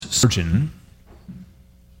Spurgeon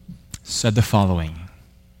said the following: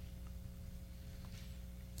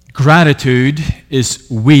 "Gratitude is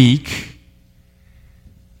weak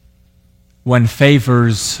when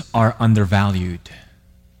favors are undervalued."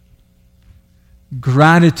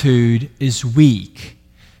 Gratitude is weak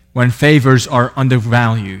when favors are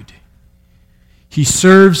undervalued. He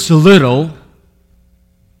serves little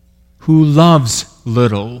who loves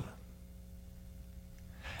little,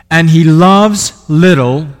 and he loves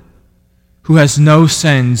little who has no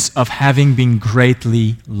sense of having been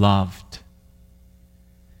greatly loved.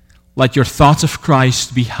 Let your thoughts of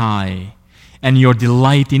Christ be high, and your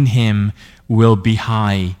delight in Him will be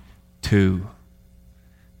high too.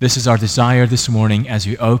 This is our desire this morning as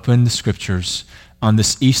we open the Scriptures on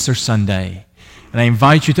this Easter Sunday. And I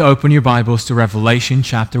invite you to open your Bibles to Revelation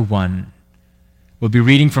chapter 1. We'll be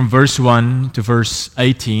reading from verse 1 to verse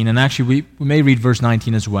 18, and actually we may read verse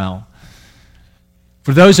 19 as well.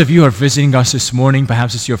 For those of you who are visiting us this morning,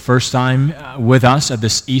 perhaps it's your first time with us at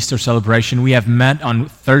this Easter celebration. We have met on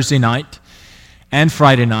Thursday night and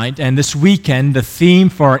Friday night, and this weekend the theme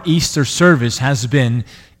for our Easter service has been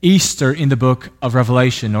Easter in the book of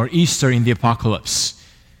Revelation, or Easter in the Apocalypse.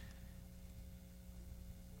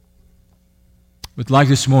 We'd like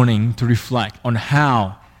this morning to reflect on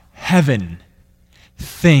how heaven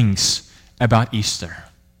thinks about Easter.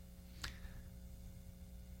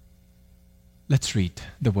 Let's read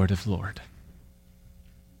the word of the Lord.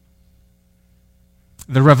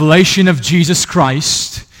 The revelation of Jesus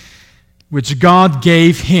Christ, which God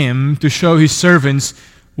gave Him to show His servants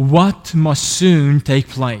what must soon take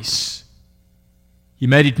place. He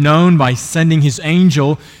made it known by sending His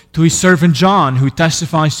angel to His servant John, who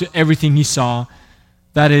testifies to everything he saw,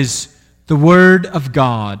 that is, the Word of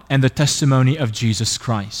God and the testimony of Jesus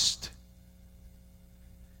Christ.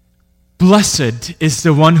 Blessed is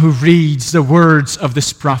the one who reads the words of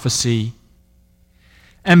this prophecy,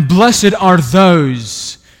 and blessed are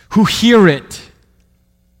those who hear it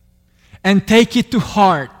and take it to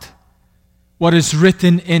heart what is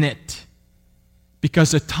written in it,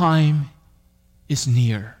 because the time is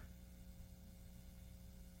near.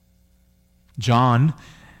 John,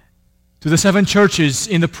 to the 7 churches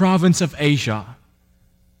in the province of Asia,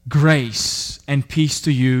 grace and peace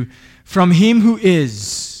to you from Him who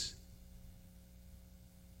is,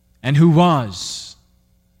 and who was,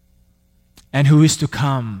 and who is to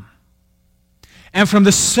come, and from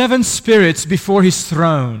the 7 spirits before His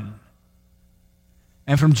throne,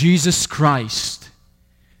 and from Jesus Christ,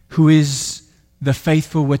 who is the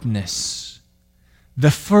faithful witness,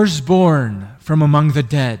 the firstborn from among the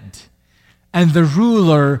dead, and the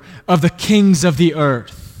ruler of the kings of the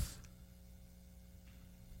earth.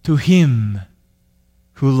 To Him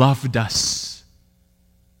who loved us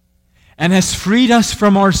and has freed us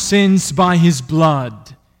from our sins by His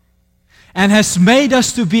blood, and has made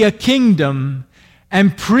us to be a kingdom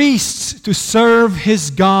and priests to serve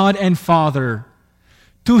His God and Father.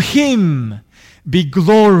 To Him be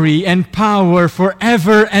glory and power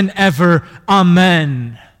forever and ever.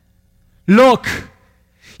 Amen. Look,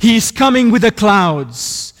 He is coming with the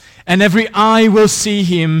clouds, and every eye will see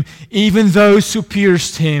Him, even those who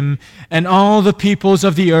pierced Him, and all the peoples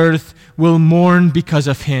of the earth will mourn because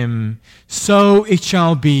of Him. So it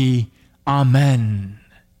shall be. Amen.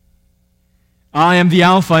 I am the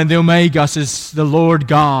Alpha and the Omega, says the Lord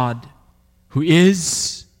God, who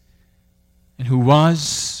is, and who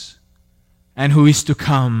was, and who is to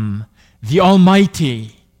come, the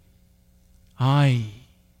Almighty. I,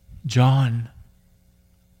 John,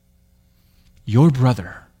 your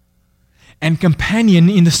brother and companion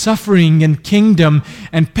in the suffering and kingdom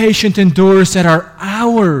and patient endurance that are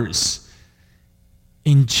ours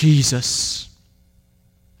in Jesus.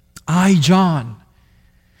 I, John,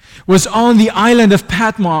 was on the island of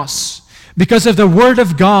Patmos because of the Word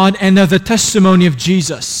of God and of the testimony of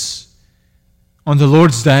Jesus. On the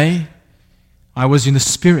Lord's day, I was in the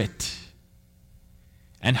Spirit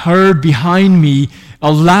and heard behind me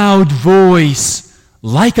a loud voice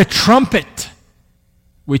like a trumpet,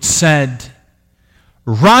 which said,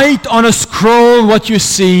 "Write on a scroll what you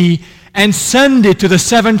see and send it to the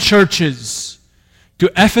 7 churches,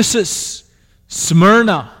 to Ephesus,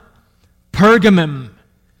 Smyrna, Pergamum,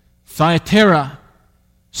 Thyatira,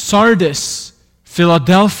 Sardis,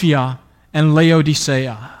 Philadelphia, and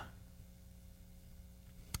Laodicea."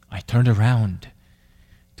 I turned around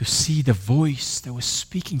to see the voice that was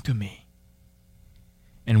speaking to me.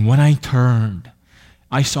 And when I turned,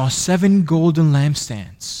 I saw 7 golden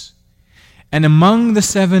lampstands. And among the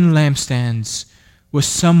 7 lampstands was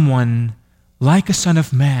someone like a son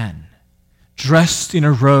of man, dressed in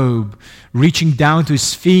a robe, reaching down to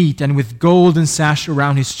his feet and with golden sash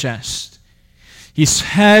around his chest. His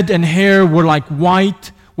head and hair were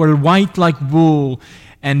white like wool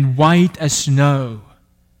and white as snow.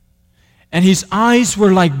 And his eyes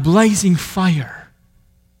were like blazing fire.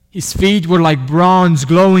 His feet were like bronze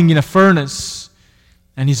glowing in a furnace,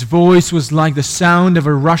 and his voice was like the sound of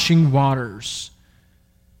a rushing waters.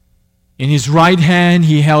 In his right hand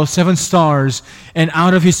he held 7 stars, and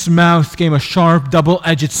out of his mouth came a sharp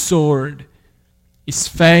double-edged sword. His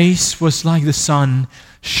face was like the sun,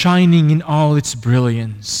 shining in all its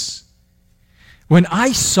brilliance. When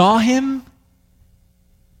I saw him,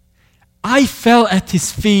 I fell at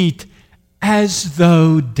his feet as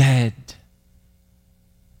though dead.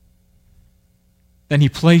 Then he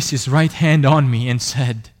placed his right hand on me and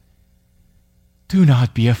said, "Do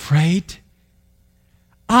not be afraid.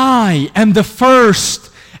 I am the first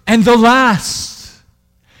and the last.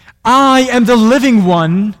 I am the living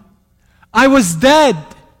one. I was dead,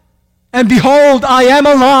 and behold, I am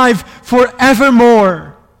alive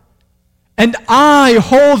forevermore. And I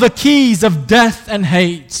hold the keys of death and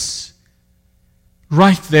Hades.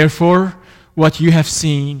 Write therefore what you have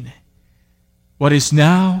seen, what is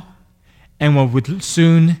now, and what would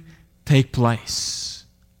soon take place."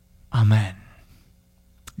 Amen.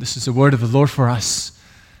 This is the word of the Lord for us,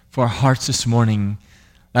 for our hearts this morning.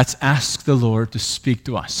 Let's ask the Lord to speak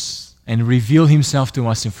to us and reveal himself to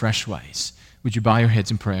us in fresh ways. Would you bow your heads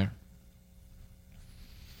in prayer?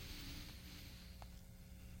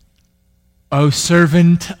 O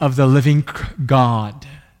servant of the living God,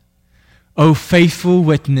 O faithful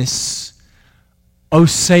witness, O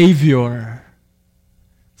Savior,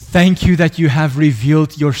 thank you that you have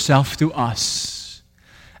revealed yourself to us.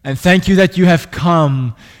 And thank you that you have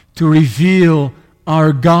come to reveal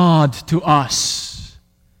our God to us.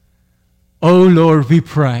 O Lord, we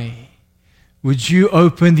pray, would you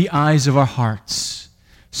open the eyes of our hearts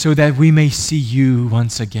so that we may see you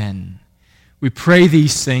once again. We pray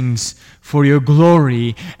these things for your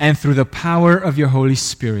glory and through the power of your Holy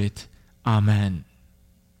Spirit. Amen.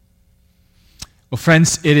 Well,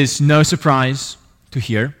 friends, it is no surprise to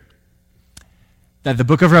hear that the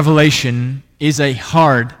book of Revelation is a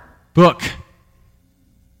hard book.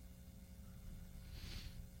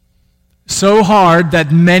 So hard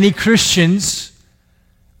that many Christians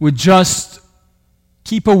would just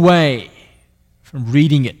keep away from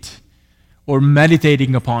reading it or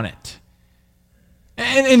meditating upon it.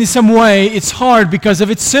 And in some way, it's hard because of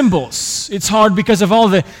its symbols. It's hard because of all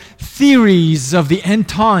the theories of the end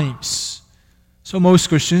times. So most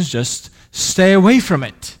Christians just stay away from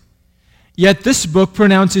it. Yet this book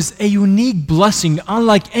pronounces a unique blessing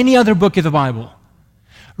unlike any other book in the Bible.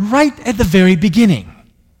 Right at the very beginning.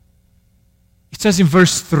 It says in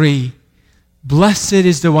verse 3, "Blessed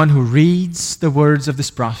is the one who reads the words of this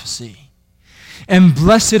prophecy, and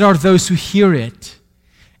blessed are those who hear it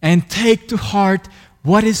and take to heart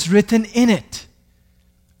what is written in it,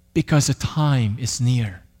 because the time is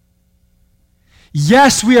near."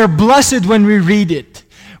 Yes, we are blessed when we read it.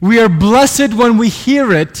 We are blessed when we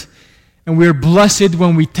hear it. And we are blessed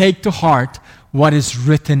when we take to heart what is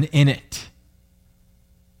written in it.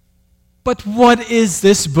 But what is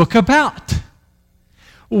this book about?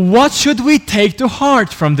 What should we take to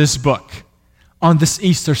heart from this book on this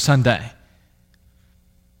Easter Sunday?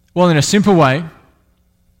 Well, in a simple way,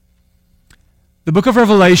 the book of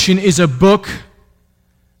Revelation is a book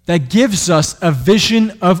that gives us a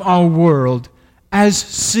vision of our world as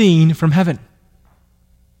seen from heaven.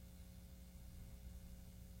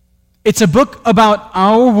 It's a book about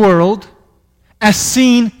our world as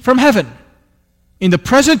seen from heaven, in the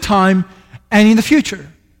present time and in the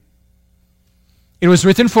future. It was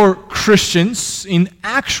written for Christians in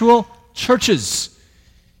actual churches,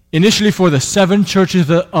 initially for the 7 churches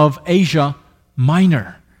of Asia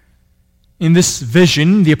Minor. In this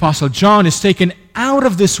vision, the Apostle John is taken out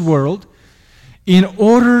of this world in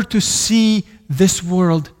order to see this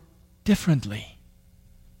world differently.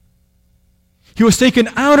 He was taken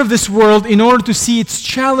out of this world in order to see its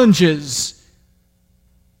challenges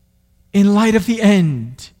in light of the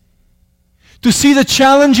end. To see the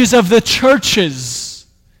challenges of the churches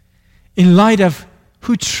in light of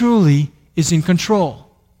who truly is in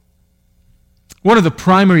control. One of the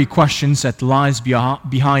primary questions that lies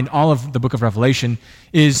behind all of the book of Revelation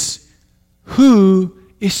is, who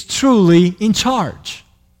is truly in charge?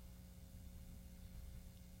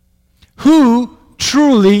 Who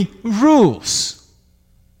truly rules?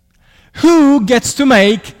 Who gets to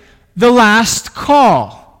make the last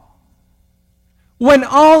call? When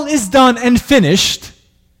all is done and finished,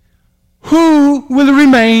 who will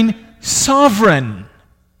remain sovereign?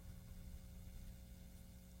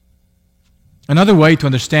 Another way to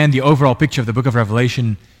understand the overall picture of the book of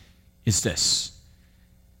Revelation is this.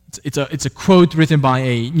 It's a quote written by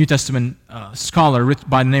a New Testament scholar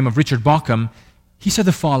by the name of Richard Bauckham. He said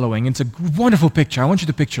the following. It's a wonderful picture. I want you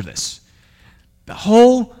to picture this. The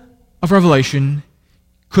whole of Revelation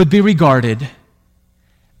could be regarded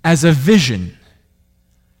as a vision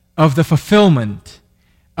of the fulfillment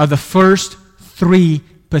of the first 3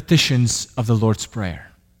 petitions of the Lord's Prayer.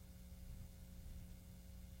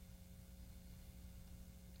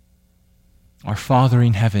 Our Father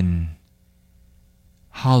in heaven,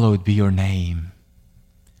 hallowed be your name.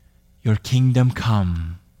 Your kingdom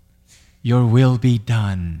come. Your will be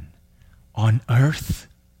done on earth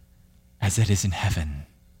as it is in heaven.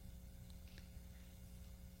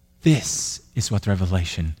 This is what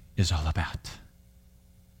Revelation is all about.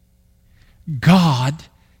 God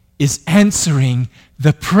is answering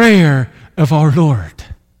the prayer of our Lord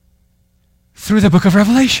through the book of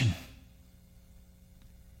Revelation.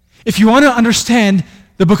 If you want to understand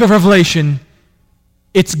the book of Revelation,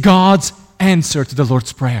 it's God's answer to the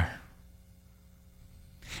Lord's Prayer.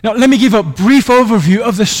 Now, let me give a brief overview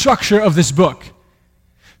of the structure of this book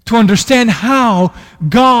to understand how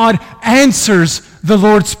God answers the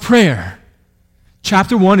Lord's Prayer.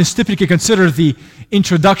 Chapter 1 is typically considered the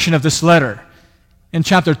introduction of this letter. And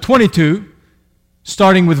chapter 22,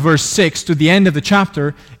 starting with verse 6 to the end of the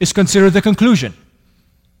chapter, is considered the conclusion.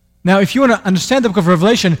 Now, if you want to understand the book of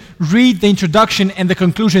Revelation, read the introduction and the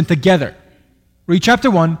conclusion together. Read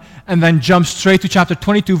chapter 1 and then jump straight to chapter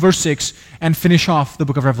 22, verse 6, and finish off the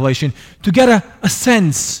book of Revelation to get a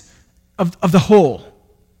sense of the whole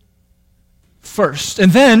first.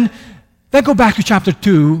 And then go back to chapter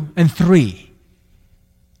 2 and 3.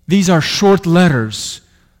 These are short letters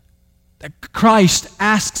that Christ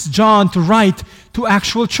asks John to write to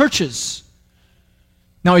actual churches.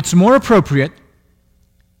 Now, it's more appropriate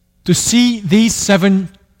to see these 7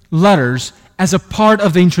 letters as a part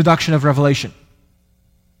of the introduction of Revelation.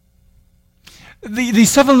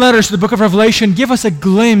 These 7 letters to the book of Revelation give us a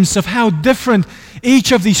glimpse of how different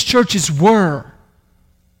each of these churches were,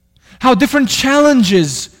 how different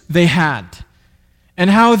challenges they had,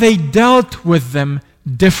 and how they dealt with them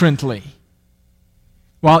differently.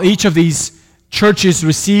 While each of these churches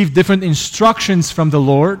received different instructions from the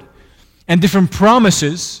Lord and different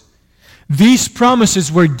promises, these promises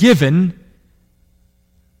were given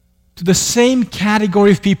to the same category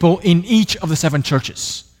of people in each of the 7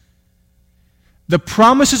 churches. The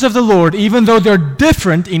promises of the Lord, even though they're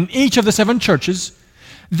different in each of the 7 churches,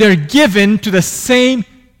 they're given to the same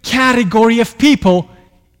category of people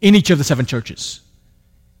in each of the 7 churches.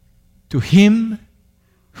 To him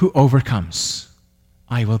who overcomes,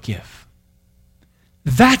 I will give.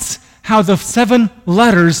 That's how the 7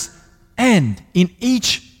 letters end in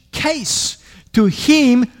each case. To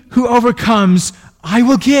him who overcomes, I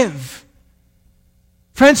will give.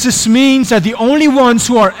 Friends, this means that the only ones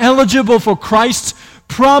who are eligible for Christ's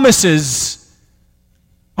promises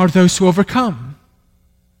are those who overcome.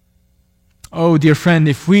 Oh, dear friend,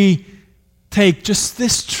 if we take just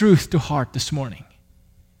this truth to heart this morning,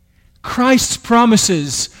 Christ's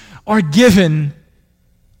promises are given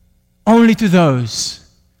only to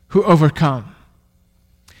those who overcome.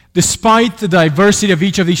 Despite the diversity of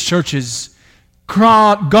each of these churches,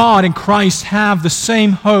 God and Christ have the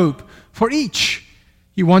same hope for each.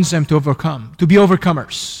 He wants them to overcome, to be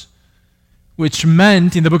overcomers, which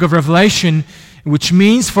meant in the book of Revelation, which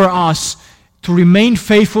means for us to remain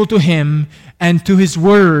faithful to Him and to His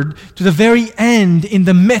Word to the very end in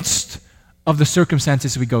the midst of the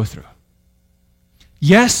circumstances we go through.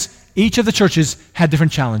 Yes, each of the churches had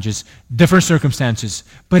different challenges, different circumstances,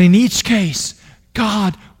 but in each case,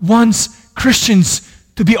 God wants Christians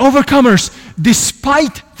to be overcomers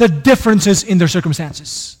despite the differences in their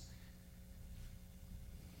circumstances.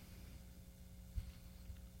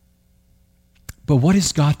 But what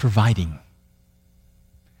is God providing?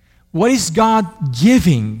 What is God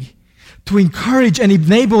giving to encourage and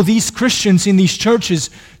enable these Christians in these churches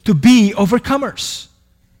to be overcomers?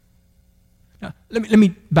 Now, let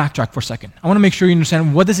me backtrack for a second. I want to make sure you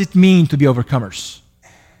understand, what does it mean to be overcomers?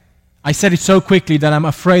 I said it so quickly that I'm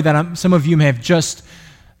afraid that some of you may have just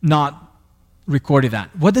not recorded that.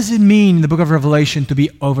 What does it mean in the book of Revelation to be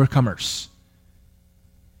overcomers?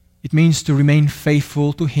 It means to remain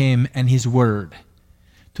faithful to Him and His Word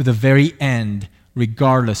to the very end,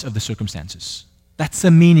 regardless of the circumstances. That's the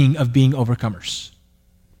meaning of being overcomers.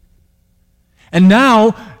 And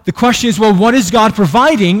now, the question is, well, what is God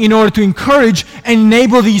providing in order to encourage and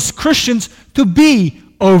enable these Christians to be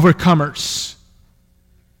overcomers?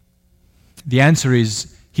 The answer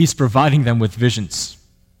is, He's providing them with visions.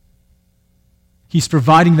 He's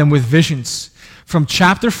providing them with visions. From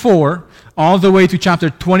chapter 4 all the way to chapter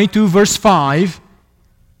 22, verse 5,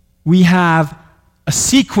 we have a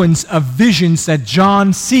sequence of visions that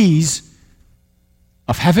John sees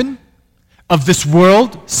of heaven, of this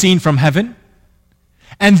world seen from heaven.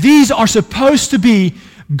 And these are supposed to be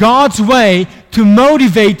God's way to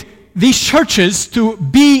motivate these churches to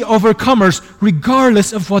be overcomers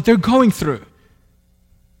regardless of what they're going through.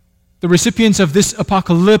 The recipients of this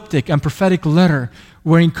apocalyptic and prophetic letter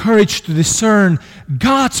were encouraged to discern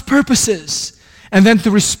God's purposes and then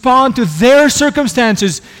to respond to their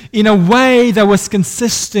circumstances in a way that was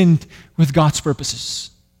consistent with God's purposes.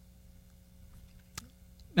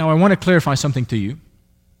 Now, I want to clarify something to you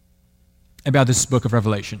about this book of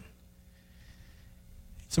Revelation.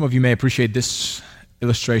 Some of you may appreciate this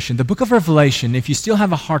illustration. The book of Revelation, if you still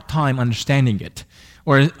have a hard time understanding it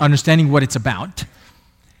or understanding what it's about,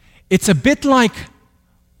 it's a bit like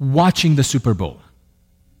watching the Super Bowl.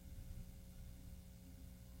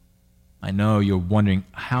 I know you're wondering,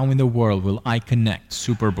 how in the world will I connect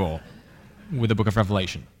Super Bowl with the book of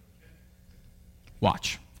Revelation?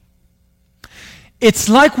 Watch. It's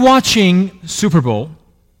like watching Super Bowl,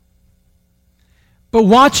 but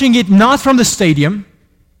watching it not from the stadium,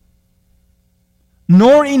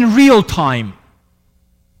 nor in real time,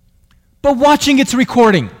 but watching its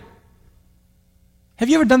recording. Have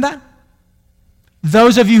you ever done that?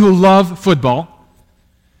 Those of you who love football,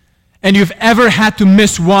 and you've ever had to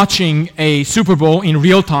miss watching a Super Bowl in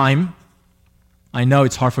real time, I know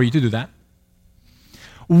it's hard for you to do that.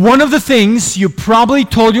 One of the things you probably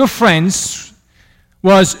told your friends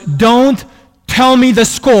was, don't tell me the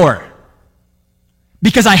score,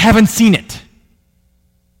 because I haven't seen it.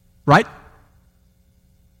 Right?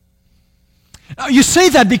 Now, you say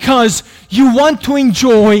that because you want to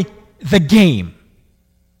enjoy the game,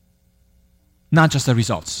 not just the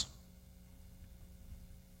results.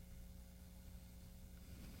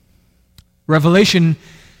 Revelation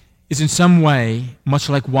is in some way much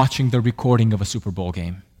like watching the recording of a Super Bowl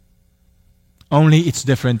game. Only it's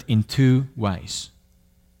different in two ways.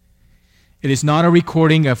 It is not a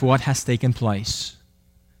recording of what has taken place,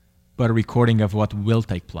 but a recording of what will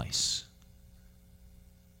take place.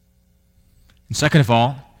 And second of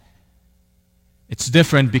all, it's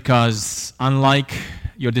different because unlike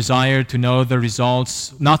your desire to know the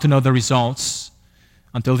results, not to know the results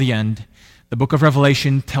until the end, the book of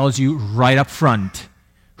Revelation tells you right up front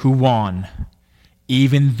who won,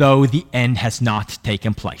 even though the end has not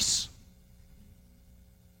taken place.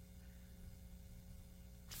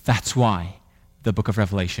 That's why the book of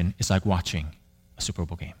Revelation is like watching a Super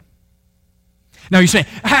Bowl game. Now you say,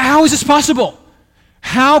 how is this possible?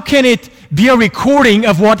 How can it be a recording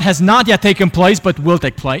of what has not yet taken place but will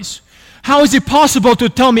take place? How is it possible to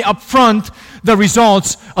tell me up front the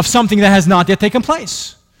results of something that has not yet taken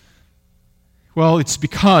place? Well, it's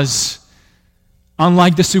because,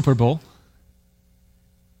 unlike the Super Bowl,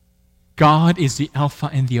 God is the Alpha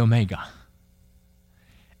and the Omega.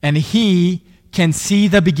 And He can see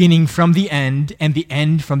the beginning from the end and the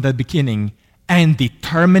end from the beginning and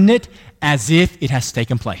determine it as if it has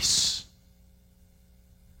taken place.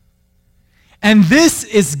 And this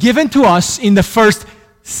is given to us in the first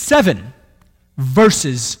 7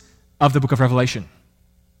 verses of the book of Revelation.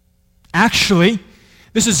 Actually,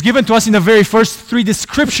 this is given to us in the very first 3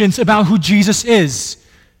 descriptions about who Jesus is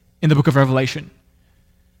in the book of Revelation.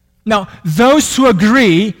 Now, those who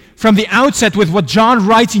agree from the outset with what John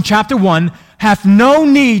writes in chapter 1 have no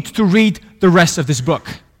need to read the rest of this book.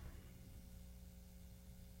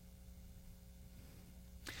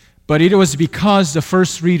 But it was because the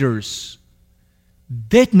first readers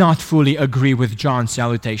did not fully agree with John's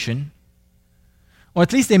salutation, or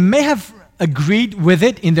at least they may have agreed with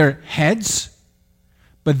it in their heads,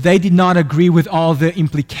 but they did not agree with all the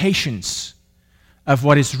implications of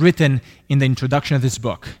what is written in the introduction of this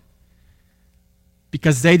book.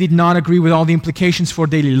 Because they did not agree with all the implications for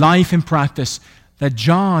daily life and practice, that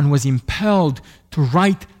John was impelled to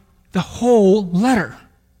write the whole letter.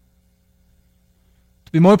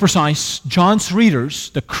 To be more precise, John's readers,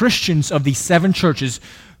 the Christians of these 7 churches,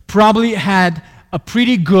 probably had a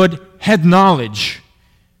pretty good head knowledge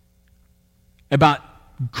about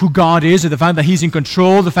who God is, and the fact that He's in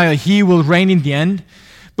control, the fact that He will reign in the end.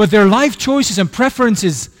 But their life choices and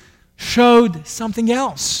preferences showed something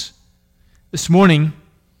else. This morning,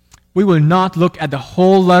 we will not look at the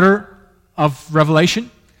whole letter of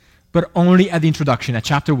Revelation, but only at the introduction, at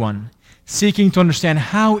chapter 1, seeking to understand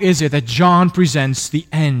how is it that John presents the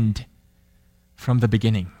end from the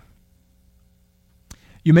beginning.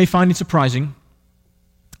 You may find it surprising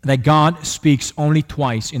that God speaks only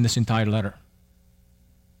twice in this entire letter.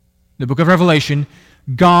 In the book of Revelation,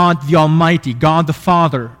 God the Almighty, God the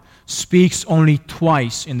Father, speaks only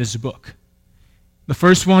twice in this book. The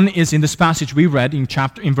first one is in this passage we read in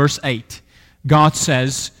verse 8. God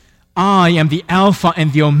says, I am the Alpha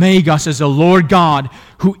and the Omega, says the Lord God,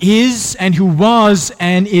 who is and who was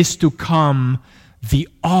and is to come, the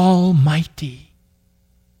Almighty.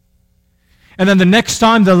 And then the next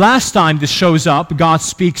time, the last time this shows up, God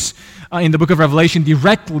speaks in the book of Revelation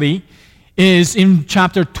directly, is in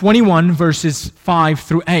chapter 21, verses 5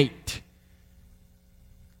 through 8.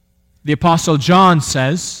 The Apostle John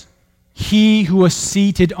says, He who was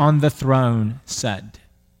seated on the throne said,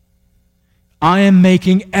 I am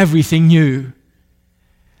making everything new.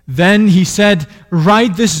 Then he said,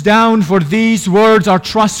 write this down, for these words are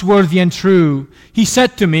trustworthy and true. He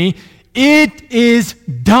said to me, it is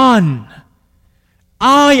done.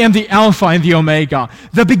 I am the Alpha and the Omega,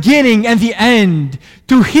 the beginning and the end.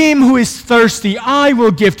 To him who is thirsty, I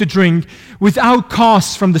will give to drink without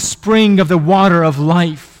cost from the spring of the water of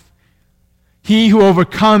life. He who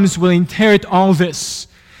overcomes will inherit all this,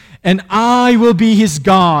 and I will be his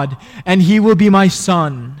God, and he will be my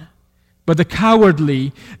son. But the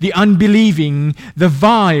cowardly, the unbelieving, the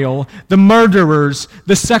vile, the murderers,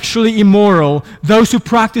 the sexually immoral, those who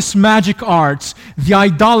practice magic arts, the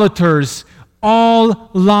idolaters,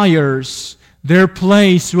 all liars, their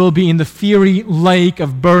place will be in the fiery lake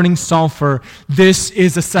of burning sulfur. This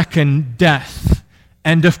is the second death.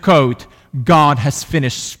 End of quote. God has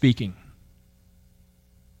finished speaking.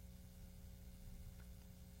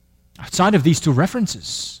 Outside of these two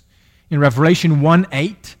references, in Revelation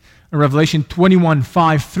 1:8 and Revelation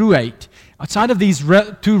 21:5 through 8, outside of these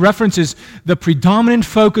two references, the predominant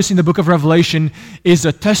focus in the book of Revelation is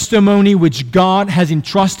a testimony which God has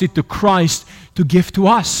entrusted to Christ to give to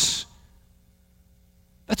us.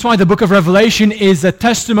 That's why the book of Revelation is a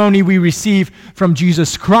testimony we receive from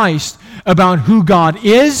Jesus Christ about who God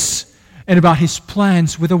is and about his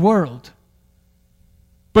plans with the world.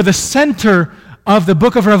 But the center of the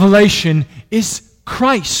book of Revelation is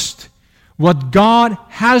Christ, what God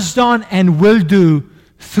has done and will do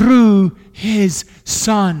through his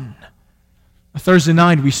Son. Thursday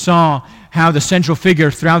night we saw how the central figure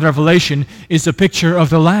throughout Revelation is a picture of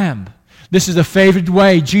the Lamb. This is the favorite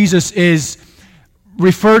way Jesus is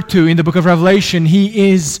referred to in the book of Revelation.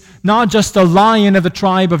 He is not just the Lion of the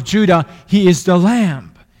tribe of Judah, he is the Lamb.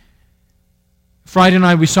 Friday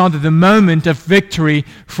night we saw that the moment of victory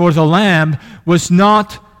for the Lamb was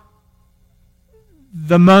not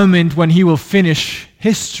the moment when he will finish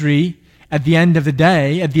history at the end of the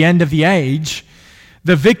day, at the end of the age.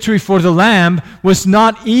 The victory for the Lamb was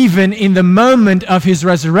not even in the moment of his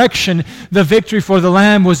resurrection. The victory for the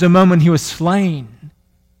Lamb was the moment he was slain.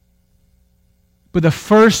 But the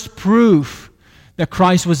first proof that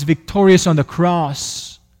Christ was victorious on the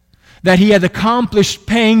cross, that he had accomplished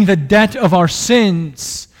paying the debt of our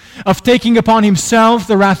sins, of taking upon himself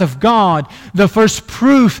the wrath of God, the first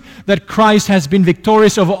proof that Christ has been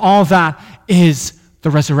victorious over all that is the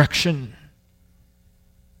resurrection.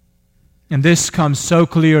 And this comes so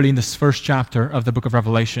clearly in this first chapter of the book of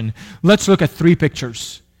Revelation. Let's look at three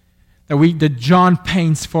pictures that John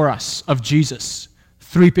paints for us of Jesus.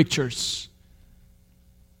 Three pictures.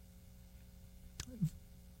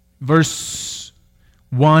 Verse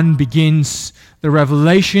 1 begins the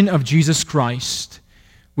revelation of Jesus Christ,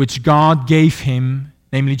 which God gave him,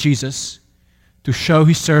 namely Jesus, to show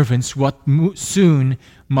his servants what soon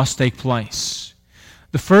must take place.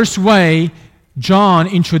 The first way John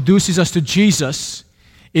introduces us to Jesus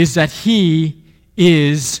is that he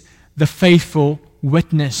is the faithful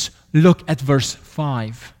witness. Look at verse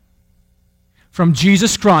 5. From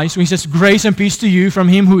Jesus Christ, when he says, grace and peace to you from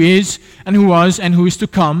him who is and who was and who is to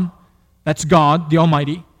come, that's God, the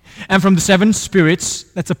Almighty, and from the seven spirits,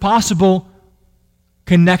 that's a possible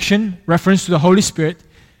connection, reference to the Holy Spirit,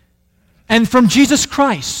 and from Jesus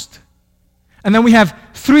Christ. And then we have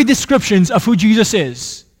three descriptions of who Jesus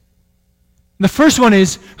is. The first one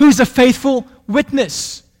is, who is a faithful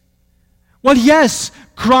witness? Well, yes,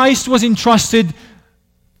 Christ was entrusted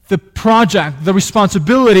the project, the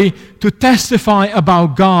responsibility to testify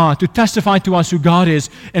about God, to testify to us who God is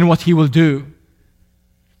and what he will do.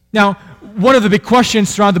 Now, one of the big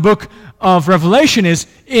questions throughout the book of Revelation is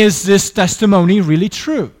this testimony really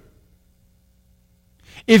true?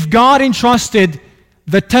 If God entrusted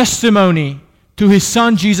the testimony to his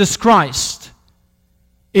Son Jesus Christ,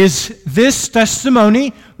 is this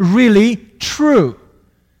testimony really true?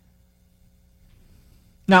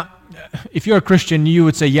 Now, if you're a Christian, you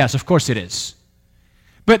would say, yes, of course it is.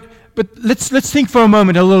 But let's think for a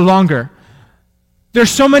moment a little longer. There's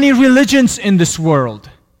so many religions in this world,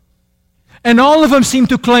 and all of them seem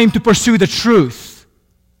to claim to pursue the truth.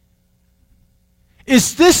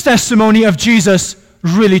 Is this testimony of Jesus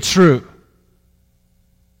really true?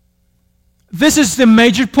 This is the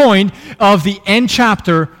major point of the end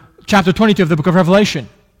chapter 22 of the book of Revelation.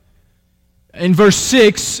 In verse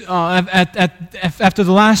 6, after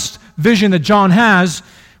the last vision that John has,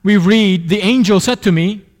 we read, "The angel said to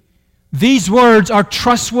me, 'These words are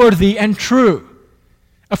trustworthy and true.'"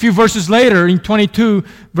 A few verses later, in 22,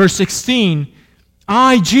 verse 16,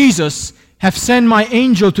 "I, Jesus, have sent my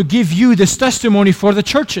angel to give you this testimony for the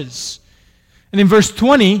churches." And in verse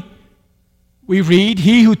 20, we read,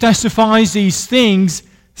 "He who testifies these things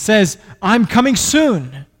says, 'I'm coming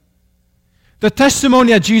soon.'" The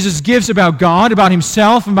testimony that Jesus gives about God, about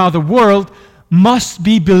himself, about the world must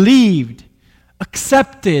be believed,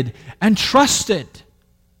 accepted, and trusted.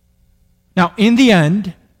 Now, in the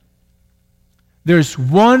end, there's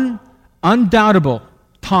one undoubtable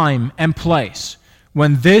time and place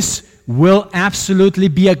when this will absolutely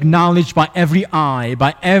be acknowledged by every eye,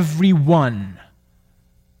 by everyone.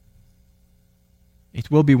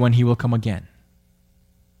 It will be when he will come again.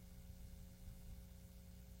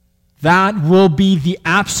 That will be the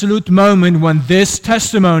absolute moment when this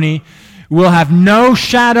testimony will have no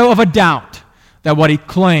shadow of a doubt that what it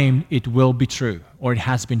claimed, it will be true, or it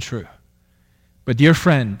has been true. But dear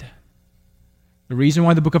friend, the reason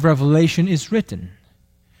why the book of Revelation is written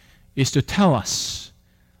is to tell us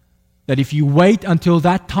that if you wait until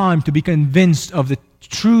that time to be convinced of the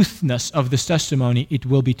truthness of this testimony, it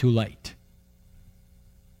will be too late.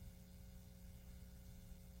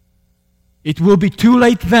 It will be too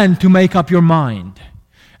late then to make up your mind.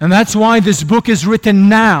 And that's why this book is written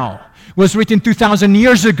now. Was written 2,000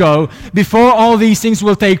 years ago, before all these things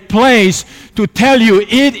will take place, to tell you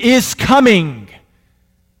it is coming.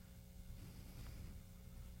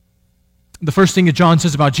 The first thing that John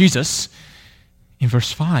says about Jesus in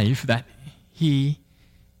verse 5, that he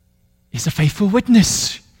is a faithful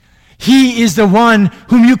witness. He is the one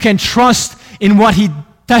whom you can trust in what he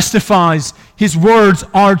testifies. His words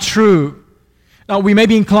are true. Now, we may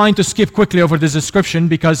be inclined to skip quickly over this description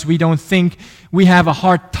because we don't think we have a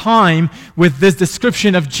hard time with this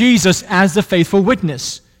description of Jesus as the faithful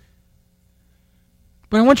witness.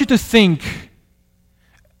 But I want you to think,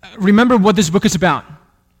 remember what this book is about.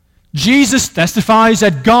 Jesus testifies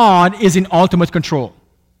that God is in ultimate control.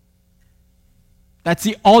 That's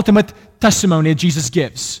the ultimate testimony that Jesus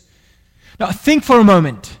gives. Now, think for a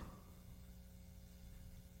moment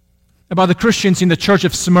about the Christians in the church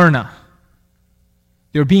of Smyrna.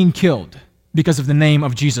 They're being killed because of the name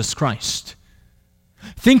of Jesus Christ.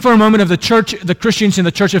 Think for a moment of the Christians in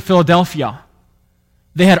the church of Philadelphia.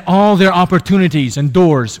 They had all their opportunities and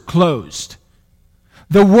doors closed.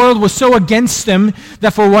 The world was so against them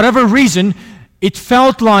that for whatever reason, it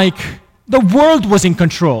felt like the world was in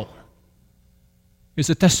control. Is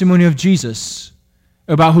the testimony of Jesus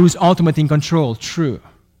about who's ultimately in control true?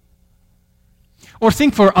 Or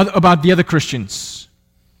think about the other Christians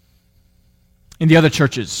in the other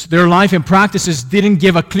churches. Their life and practices didn't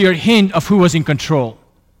give a clear hint of who was in control.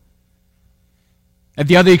 At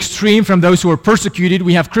the other extreme, from those who were persecuted,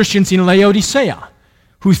 we have Christians in Laodicea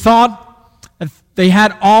who thought that they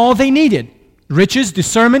had all they needed: riches,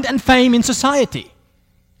 discernment, and fame in society.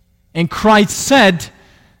 And Christ said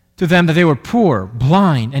to them that they were poor,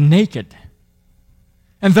 blind, and naked.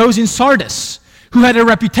 And those in Sardis who had a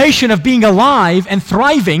reputation of being alive and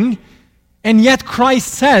thriving, and yet Christ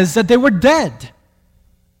says that they were dead.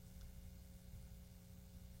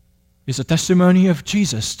 Is the testimony of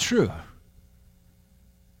Jesus true?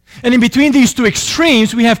 And in between these two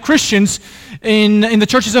extremes, we have Christians in the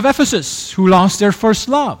churches of Ephesus who lost their first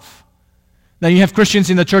love. Then you have Christians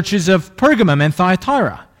in the churches of Pergamum and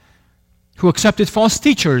Thyatira who accepted false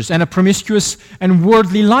teachers and a promiscuous and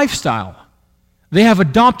worldly lifestyle. They have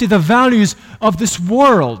adopted the values of this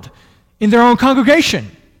world in their own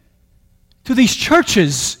congregation. To these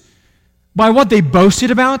churches, by what they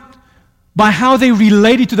boasted about, by how they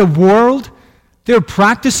related to the world, their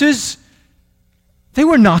practices, they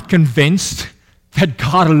were not convinced that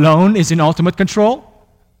God alone is in ultimate control.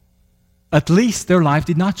 At least their life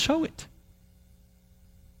did not show it.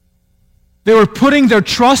 They were putting their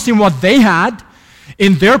trust in what they had,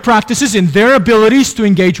 in their practices, in their abilities to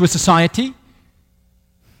engage with society.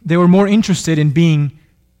 They were more interested in being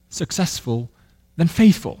successful than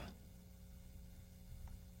faithful.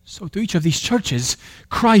 So to each of these churches,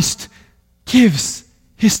 Christ gives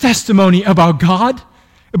his testimony about God,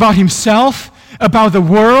 about himself, about the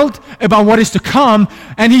world, about what is to come,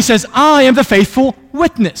 and he says, I am the faithful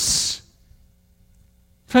witness.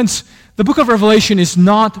 Friends, the book of Revelation is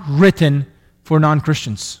not written for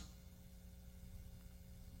non-Christians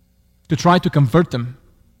to try to convert them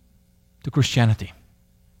to Christianity.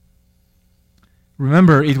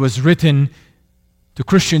 Remember, it was written to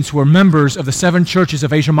Christians who were members of the 7 churches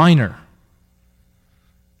of Asia Minor.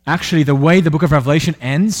 Actually, the way the book of Revelation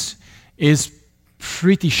ends is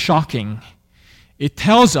pretty shocking. It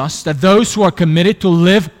tells us that those who are committed to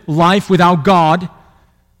live life without God,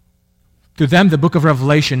 to them the book of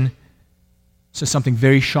Revelation says something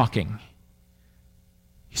very shocking.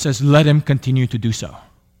 He says, let him continue to do so.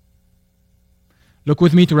 Look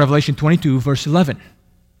with me to Revelation 22, verse 11.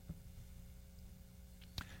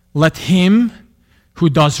 Let him who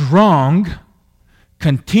does wrong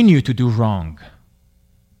continue to do wrong.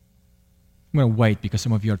 I'm going to wait because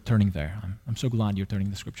some of you are turning there. I'm so glad you're turning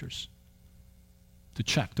the scriptures to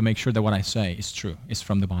check, to make sure that what I say is true, is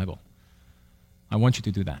from the Bible. I want you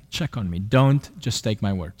to do that. Check on me. Don't just take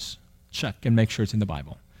my words. Check and make sure it's in the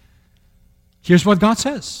Bible. Here's what God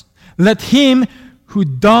says. Let him who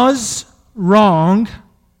does wrong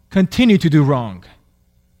continue to do wrong.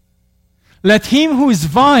 Let him who is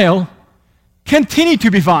vile continue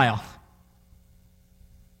to be vile.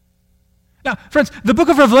 Now, friends, the book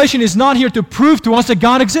of Revelation is not here to prove to us that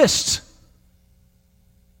God exists.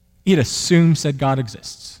 It assumes that God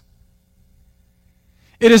exists.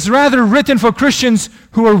 It is rather written for Christians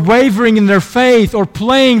who are wavering in their faith or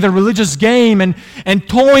playing the religious game and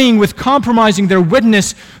toying with compromising their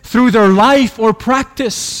witness through their life or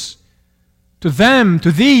practice. To them,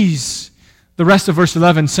 to these, the rest of verse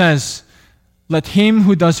 11 says, let him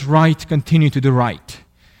who does right continue to do right,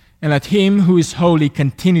 and let him who is holy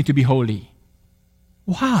continue to be holy.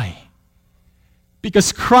 Why?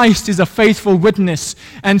 Because Christ is a faithful witness,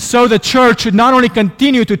 and so the church should not only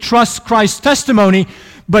continue to trust Christ's testimony,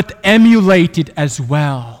 but emulate it as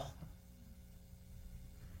well.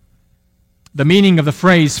 The meaning of the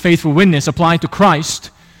phrase faithful witness applied to Christ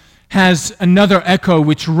has another echo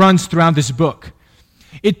which runs throughout this book.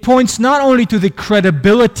 It points not only to the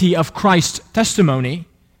credibility of Christ's testimony,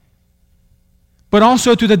 but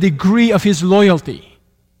also to the degree of his loyalty.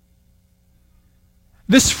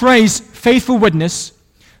 This phrase, faithful witness,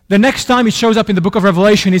 the next time it shows up in the book of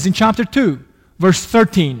Revelation is in chapter 2, verse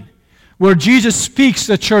 13, where Jesus speaks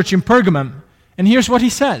to the church in Pergamum. And here's what he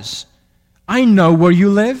says. I know where you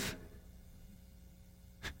live,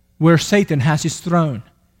 where Satan has his throne.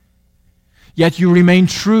 Yet you remain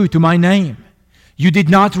true to my name. You did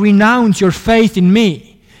not renounce your faith in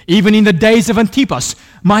me, even in the days of Antipas,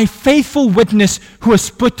 my faithful witness who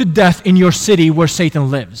was put to death in your city where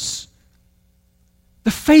Satan lives.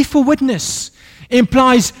 The faithful witness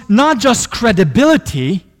implies not just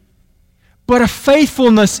credibility, but a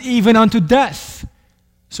faithfulness even unto death.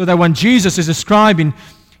 So that when Jesus is described in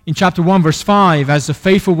chapter 1, verse 5 as a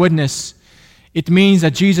faithful witness, it means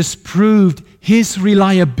that Jesus proved his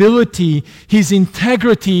reliability, his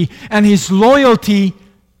integrity, and his loyalty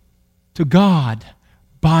to God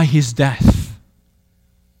by his death.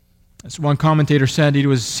 As one commentator said, it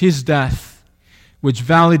was his death which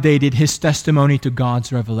validated his testimony to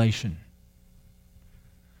God's revelation.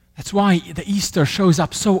 That's why the Easter shows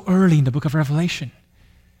up so early in the book of Revelation.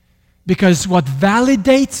 Because what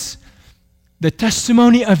validates the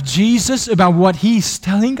testimony of Jesus about what he's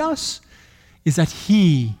telling us is that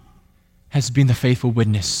he has been the faithful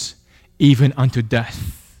witness even unto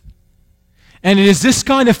death. And it is this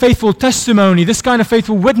kind of faithful testimony, this kind of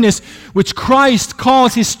faithful witness, which Christ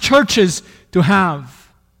calls his churches to have.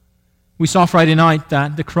 We saw Friday night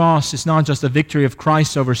that the cross is not just the victory of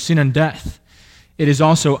Christ over sin and death. It is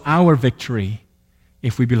also our victory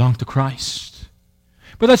if we belong to Christ.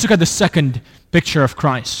 But let's look at the second picture of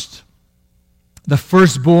Christ. The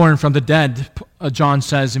firstborn from the dead, John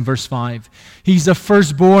says in verse 5. He's the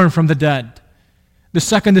firstborn from the dead. The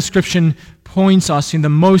second description points us in the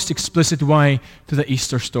most explicit way to the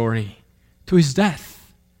Easter story, to his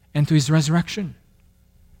death and to his resurrection.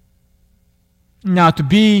 Now, to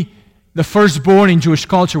be the firstborn in Jewish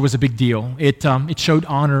culture was a big deal. It showed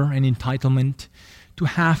honor and entitlement to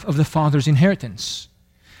half of the father's inheritance.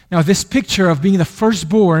 Now, this picture of being the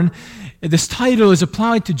firstborn, this title is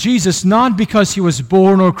applied to Jesus not because he was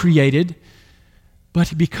born or created,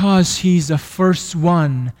 but because he's the first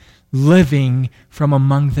one living from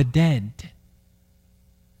among the dead.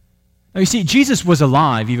 Now, you see, Jesus was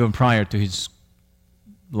alive even prior to his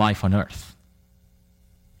life on earth.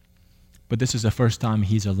 But this is the first time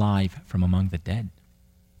he's alive from among the dead.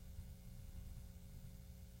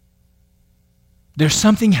 There's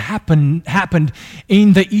something happened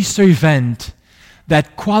in the Easter event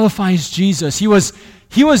that qualifies Jesus. He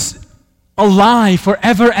was alive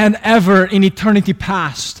forever and ever in eternity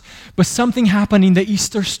past. But something happened in the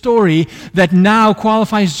Easter story that now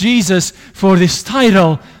qualifies Jesus for this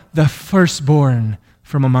title, the firstborn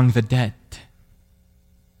from among the dead.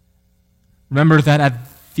 Remember that at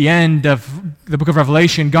the end of the book of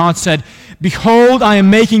Revelation, God said, "Behold, I am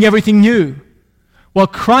making everything new." Well,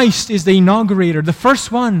 Christ is the inaugurator, the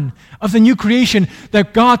first one of the new creation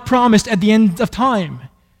that God promised at the end of time.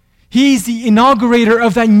 He's the inaugurator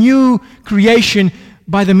of that new creation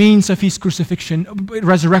by the means of His crucifixion,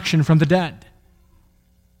 resurrection from the dead.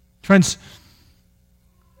 Friends,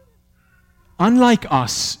 unlike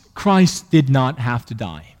us, Christ did not have to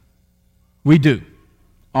die. We do.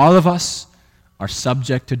 All of us are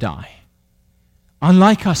subject to die.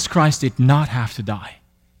 Unlike us, Christ did not have to die.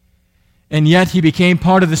 And yet He became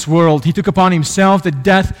part of this world. He took upon Himself the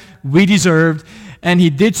death we deserved, and He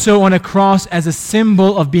did so on a cross as a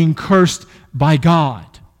symbol of being cursed by God.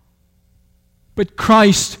 But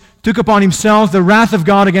Christ took upon Himself the wrath of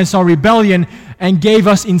God against our rebellion and gave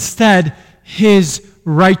us instead His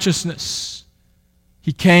righteousness.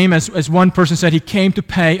 He came, as one person said, He came to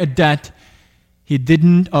pay a debt He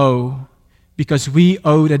didn't owe because we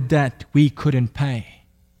owed a debt we couldn't pay.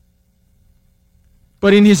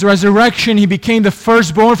 But in His resurrection, He became the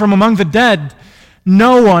firstborn from among the dead.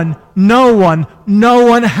 No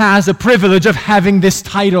one has the privilege of having this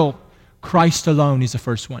title. Christ alone is the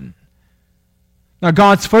first one. Now,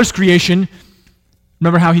 God's first creation,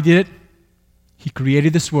 remember how He did it? He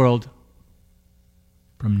created this world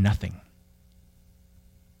from nothing.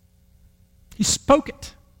 He spoke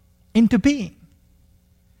it into being.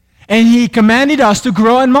 And He commanded us to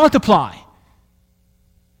grow and multiply.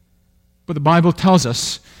 But the Bible tells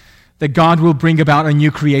us that God will bring about a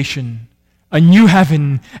new creation, a new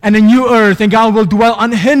heaven, and a new earth, and God will dwell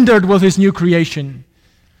unhindered with His new creation.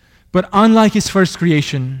 But unlike His first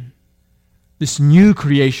creation, this new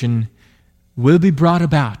creation will be brought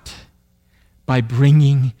about by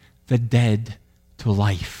bringing the dead to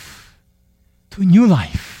life, to a new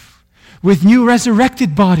life, with new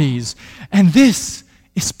resurrected bodies. And this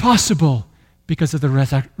is possible because of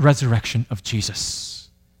the resurrection of Jesus.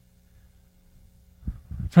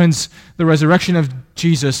 Friends, the resurrection of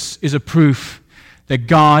Jesus is a proof that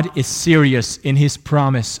God is serious in His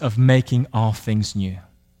promise of making all things new.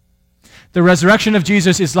 The resurrection of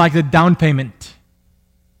Jesus is like the down payment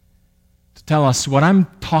to tell us what I'm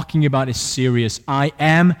talking about is serious. I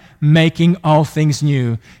am making all things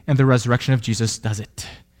new, and the resurrection of Jesus does it,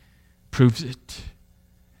 proves it.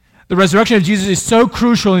 The resurrection of Jesus is so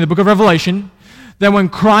crucial in the book of Revelation that when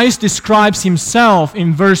Christ describes Himself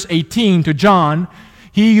in verse 18 to John,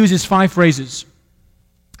 He uses 5 phrases.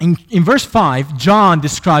 In verse 5, John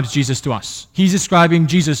describes Jesus to us. He's describing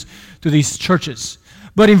Jesus to these churches.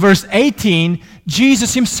 But in verse 18,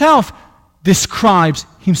 Jesus Himself describes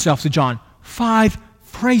Himself to John. 5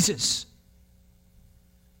 phrases.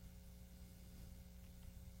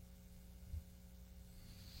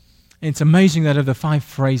 And it's amazing that of the 5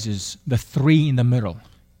 phrases, the 3 in the middle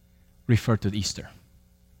refer to Easter.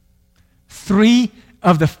 3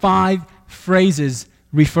 of the 5 phrases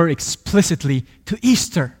refer explicitly to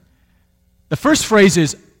Easter. The first phrase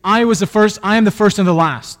is, I was the first, I am the first and the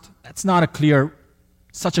last. That's not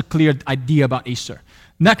such a clear idea about Easter.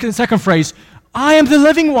 Second phrase, I am the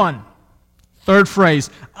living one. Third phrase,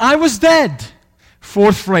 I was dead.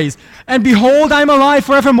 Fourth phrase, and behold, I am alive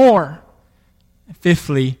forevermore.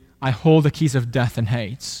 Fifthly, I hold the keys of death and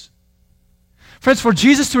Hades. Friends, for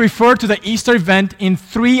Jesus to refer to the Easter event in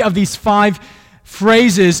 3 of these 5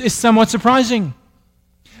 phrases is somewhat surprising.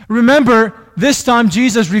 Remember, this time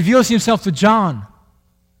Jesus reveals Himself to John,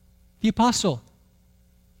 the apostle.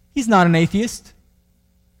 He's not an atheist.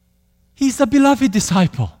 He's a beloved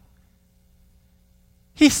disciple.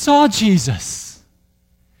 He saw Jesus.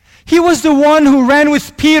 He was the one who ran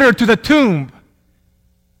with Peter to the tomb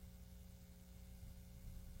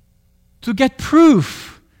to get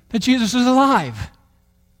proof that Jesus was alive.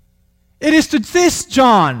 It is to this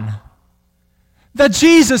John that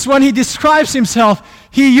Jesus, when He describes Himself,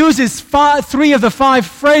 He uses 3 of the 5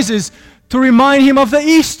 phrases to remind him of the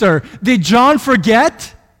Easter. Did John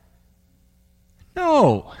forget?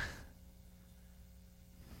 No.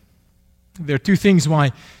 There are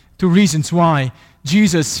two reasons why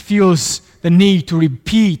Jesus feels the need to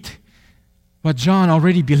repeat what John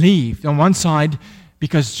already believed. On one side,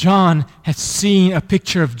 because John had seen a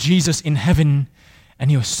picture of Jesus in heaven, and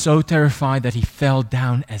he was so terrified that he fell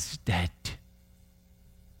down as dead.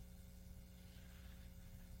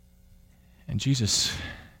 And Jesus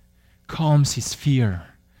calms his fear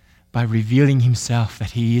by revealing Himself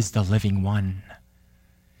that He is the living one.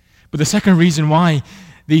 But the second reason why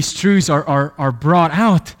these truths are brought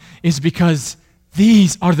out is because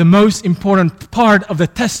these are the most important part of the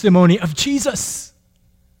testimony of Jesus.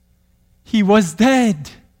 He was dead,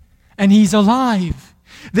 and He's alive.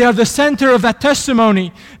 They are the center of that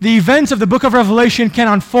testimony. The events of the book of Revelation can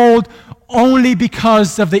unfold only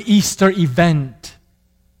because of the Easter event.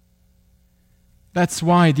 That's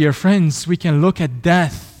why, dear friends, we can look at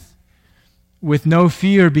death with no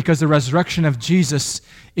fear, because the resurrection of Jesus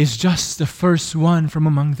is just the first one from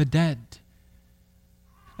among the dead.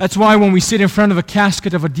 That's why when we sit in front of a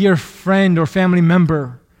casket of a dear friend or family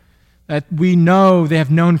member that we know they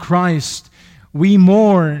have known Christ, we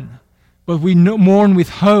mourn, but we mourn with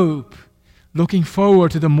hope, looking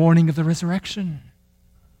forward to the morning of the resurrection.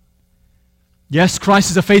 Yes,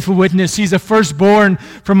 Christ is a faithful witness. He's the firstborn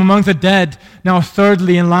from among the dead. Now,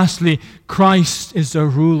 thirdly and lastly, Christ is the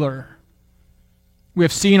ruler. We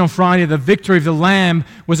have seen on Friday the victory of the Lamb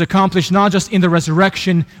was accomplished not just in the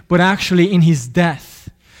resurrection, but actually in His death.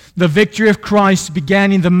 The victory of Christ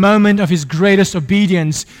began in the moment of His greatest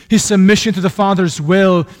obedience, His submission to the Father's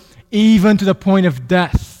will, even to the point of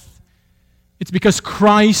death. It's because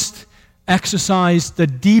Christ exercised the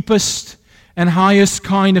deepest and highest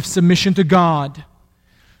kind of submission to God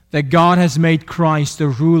that God has made Christ the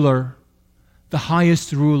ruler, the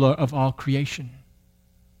highest ruler of all creation.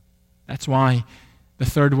 That's why the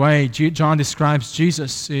third way John describes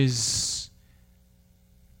Jesus is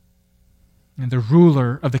the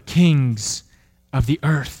ruler of the kings of the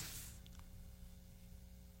earth.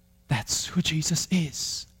 That's who Jesus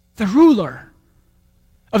is, the ruler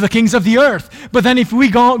of the kings of the earth. But then if we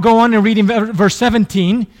go on and read in verse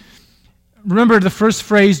 17, remember the first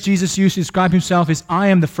phrase Jesus used to describe Himself is, I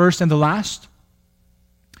am the first and the last.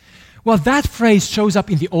 Well, that phrase shows up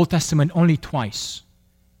in the Old Testament only twice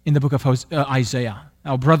in the book of Isaiah.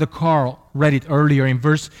 Our brother Carl read it earlier in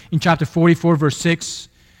chapter 44, verse 6,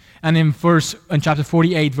 and in chapter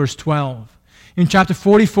 48, verse 12. In chapter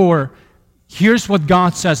 44, here's what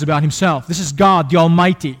God says about Himself. This is God, the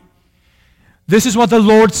Almighty. This is what the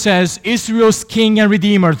Lord says, Israel's King and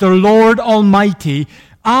Redeemer, the Lord Almighty.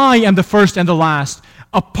 I am the first and the last.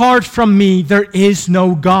 Apart from me, there is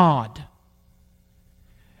no God.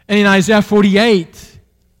 And in Isaiah 48,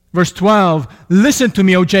 verse 12, listen to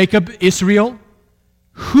me, O Jacob, Israel,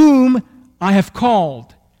 whom I have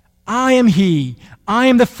called. I am He. I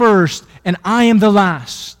am the first, and I am the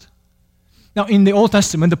last. Now, in the Old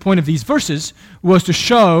Testament, the point of these verses was to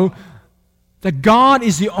show that God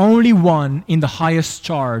is the only one in the highest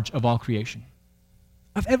charge of all creation,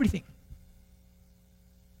 of everything.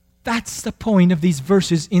 That's the point of these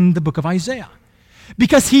verses in the book of Isaiah.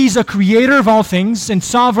 Because He's a creator of all things and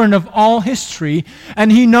sovereign of all history,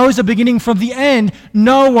 and He knows the beginning from the end.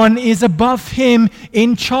 No one is above Him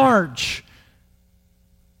in charge.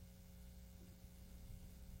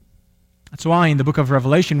 That's why in the book of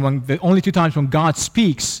Revelation, the only two times when God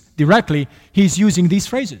speaks directly, He's using these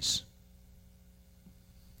phrases.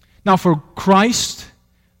 Now, for Christ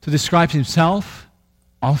to describe Himself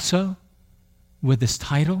also with this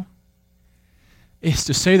title is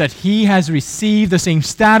to say that He has received the same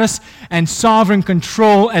status and sovereign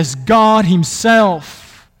control as God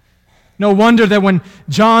Himself. No wonder that when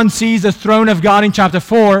John sees the throne of God in chapter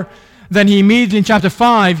 4, then he immediately in chapter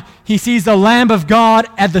 5, he sees the Lamb of God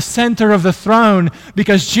at the center of the throne,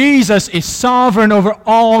 because Jesus is sovereign over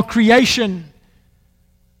all creation.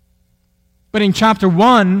 But in chapter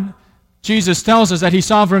 1, Jesus tells us that His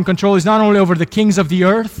sovereign control is not only over the kings of the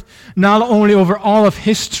earth, not only over all of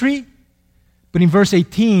history, but in verse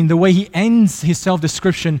 18, the way He ends His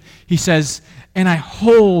self-description, He says, and I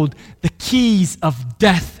hold the keys of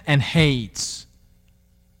death and Hades.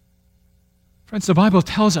 Friends, the Bible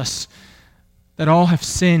tells us that all have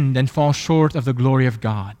sinned and fall short of the glory of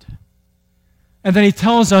God. And then He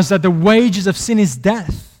tells us that the wages of sin is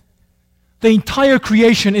death. The entire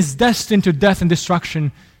creation is destined to death and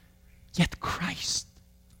destruction. Yet Christ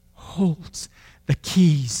holds the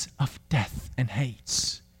keys of death and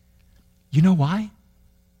Hades. You know why?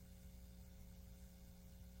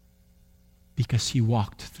 Because He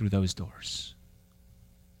walked through those doors.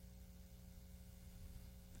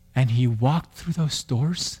 And He walked through those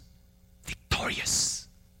doors victorious.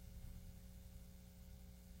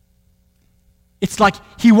 It's like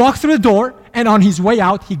He walked through the door, and on His way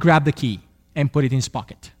out, He grabbed the key and put it in His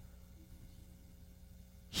pocket.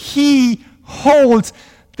 He holds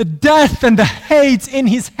the death and the Hades in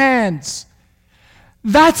His hands.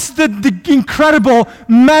 That's the incredible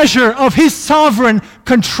measure of His sovereign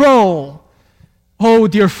control. Oh,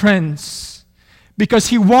 dear friends, because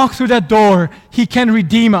He walked through that door, He can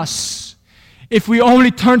redeem us. If we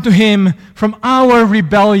only turn to Him from our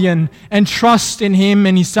rebellion and trust in Him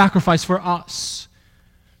and His sacrifice for us.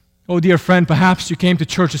 Oh, dear friend, perhaps you came to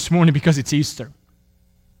church this morning because it's Easter.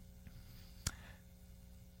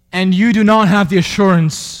 And you do not have the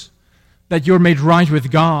assurance that you're made right with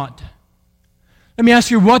God. Let me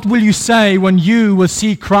ask you, what will you say when you will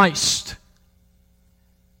see Christ?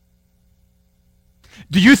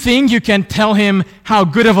 Do you think you can tell him how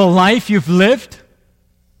good of a life you've lived?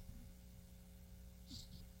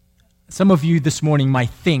 Some of you this morning might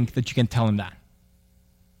think that you can tell him that.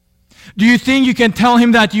 Do you think you can tell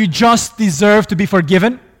him that you just deserve to be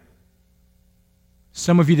forgiven?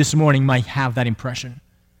 Some of you this morning might have that impression.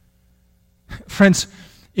 Friends,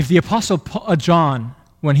 if the Apostle John,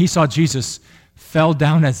 when he saw Jesus, fell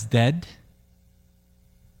down as dead,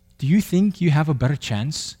 do you think you have a better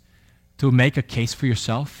chance to make a case for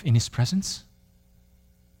yourself in his presence?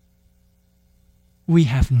 We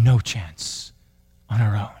have no chance on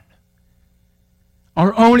our own.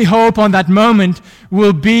 Our only hope on that moment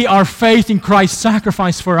will be our faith in Christ's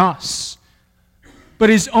sacrifice for us. But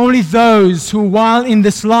it's only those who, while in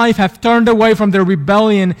this life, have turned away from their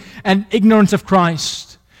rebellion and ignorance of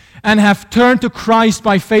Christ and have turned to Christ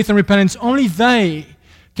by faith and repentance, only they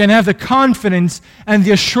can have the confidence and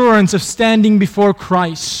the assurance of standing before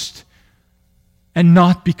Christ and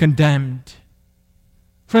not be condemned.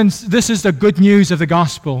 Friends, this is the good news of the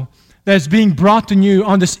gospel that is being brought to you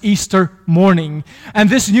on this Easter morning. And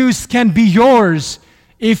this news can be yours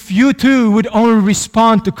if you too would only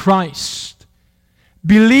respond to Christ.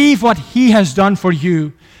 Believe what he has done for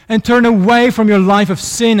you and turn away from your life of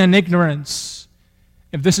sin and ignorance.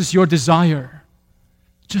 If this is your desire,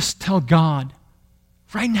 just tell God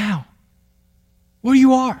right now where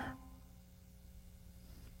you are.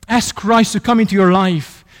 Ask Christ to come into your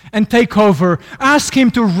life and take over. Ask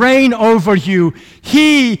him to reign over you.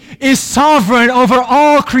 He is sovereign over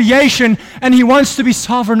all creation, and he wants to be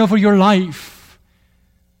sovereign over your life.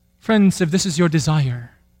 Friends, if this is your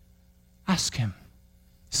desire, ask him.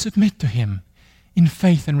 Submit to him in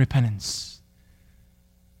faith and repentance.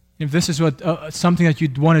 If this is something that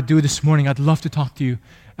you'd want to do this morning, I'd love to talk to you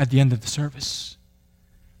at the end of the service.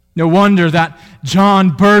 No wonder that John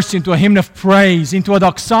burst into a hymn of praise, into a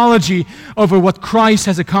doxology over what Christ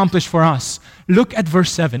has accomplished for us. Look at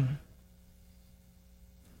verse 7.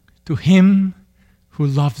 To him who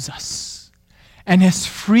loves us and has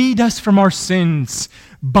freed us from our sins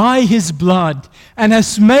by his blood and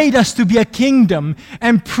has made us to be a kingdom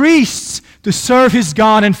and priests to serve his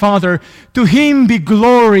God and Father, to him be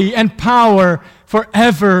glory and power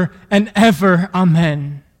forever and ever.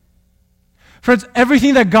 Amen. Friends,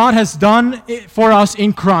 everything that God has done for us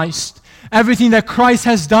in Christ, everything that Christ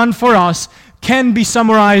has done for us can be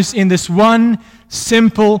summarized in this one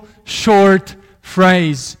simple, short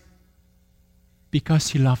phrase. Because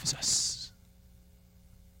he loves us.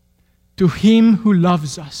 To him who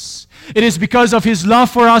loves us. It is because of his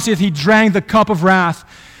love for us that he drank the cup of wrath,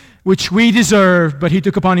 which we deserve, but he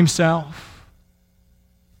took upon himself.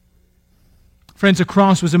 Friends, the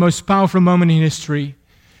cross was the most powerful moment in history.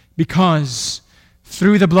 Because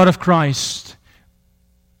through the blood of Christ,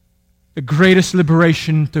 the greatest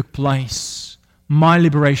liberation took place. My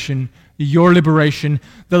liberation, your liberation,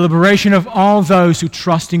 the liberation of all those who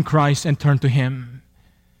trust in Christ and turn to him.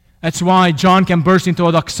 That's why John can burst into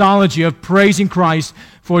a doxology of praising Christ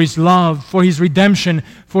for his love, for his redemption,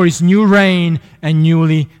 for his new reign and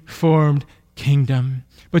newly formed kingdom.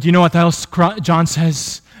 But you know what else John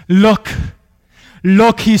says? Look,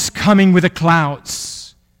 he's coming with the clouds.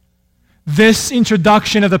 This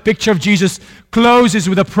introduction of the picture of Jesus closes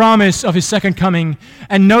with a promise of his second coming.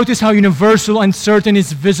 And notice how universal and certain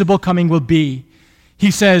his visible coming will be.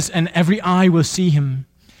 He says, and every eye will see him,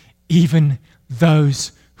 even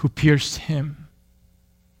those who pierced him.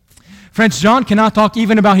 Friends, John cannot talk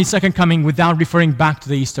even about his second coming without referring back to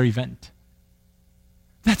the Easter event.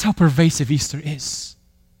 That's how pervasive Easter is.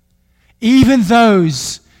 Even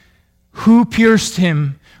those who pierced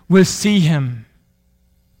him will see him.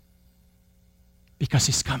 Because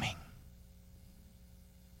he's coming.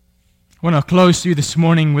 I want to close to you this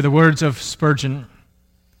morning with the words of Spurgeon.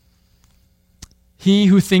 He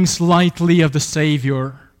who thinks lightly of the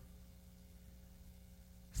Savior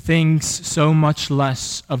thinks so much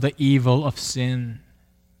less of the evil of sin.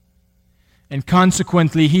 And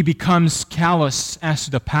consequently, he becomes callous as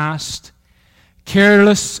to the past,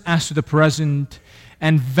 careless as to the present,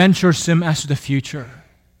 and venturesome as to the future.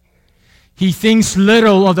 He thinks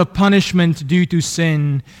little of the punishment due to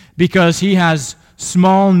sin because he has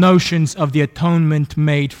small notions of the atonement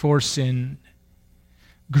made for sin.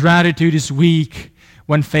 Gratitude is weak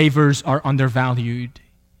when favors are undervalued.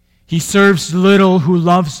 He serves little who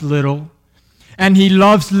loves little, and he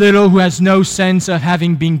loves little who has no sense of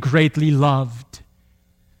having been greatly loved.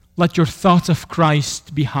 Let your thoughts of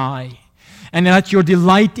Christ be high, and let your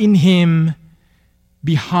delight in him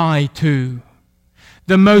be high too.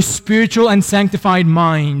 The most spiritual and sanctified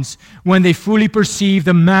minds, when they fully perceive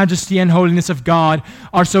the majesty and holiness of God,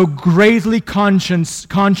 are so greatly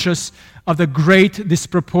conscious of the great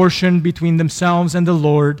disproportion between themselves and the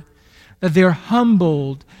Lord, that they are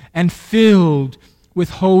humbled and filled with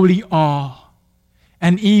holy awe,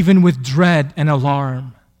 and even with dread and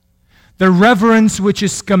alarm. The reverence which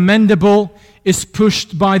is commendable is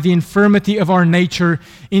pushed by the infirmity of our nature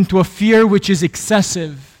into a fear which is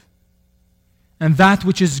excessive, and that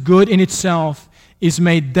which is good in itself is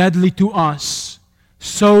made deadly to us.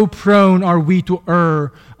 So prone are we to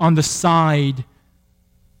err on the side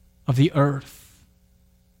of the earth.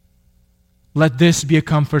 Let this be a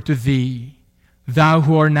comfort to thee, thou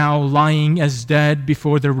who are now lying as dead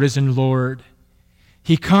before the risen Lord.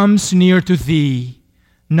 He comes near to thee,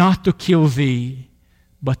 not to kill thee,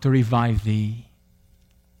 but to revive thee.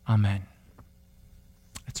 Amen.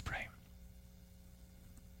 Let's pray.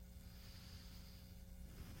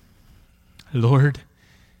 Lord,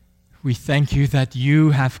 we thank you that you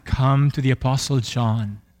have come to the Apostle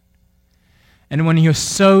John. And when he was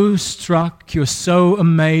so struck, he was so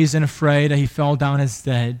amazed and afraid that he fell down as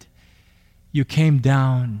dead, you came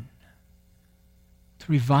down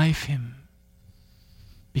to revive him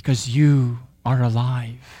because you are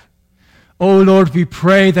alive. Oh Lord, we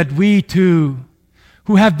pray that we too,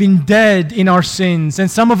 who have been dead in our sins,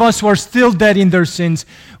 and some of us who are still dead in their sins,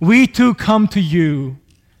 we too come to you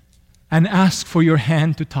and ask for your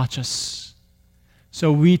hand to touch us,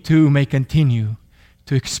 so we too may continue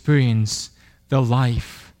to experience the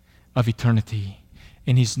life of eternity.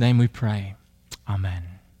 In His name we pray. Amen.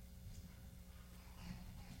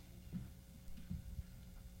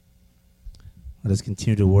 Let us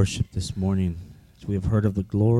continue to worship this morning as we have heard of the glory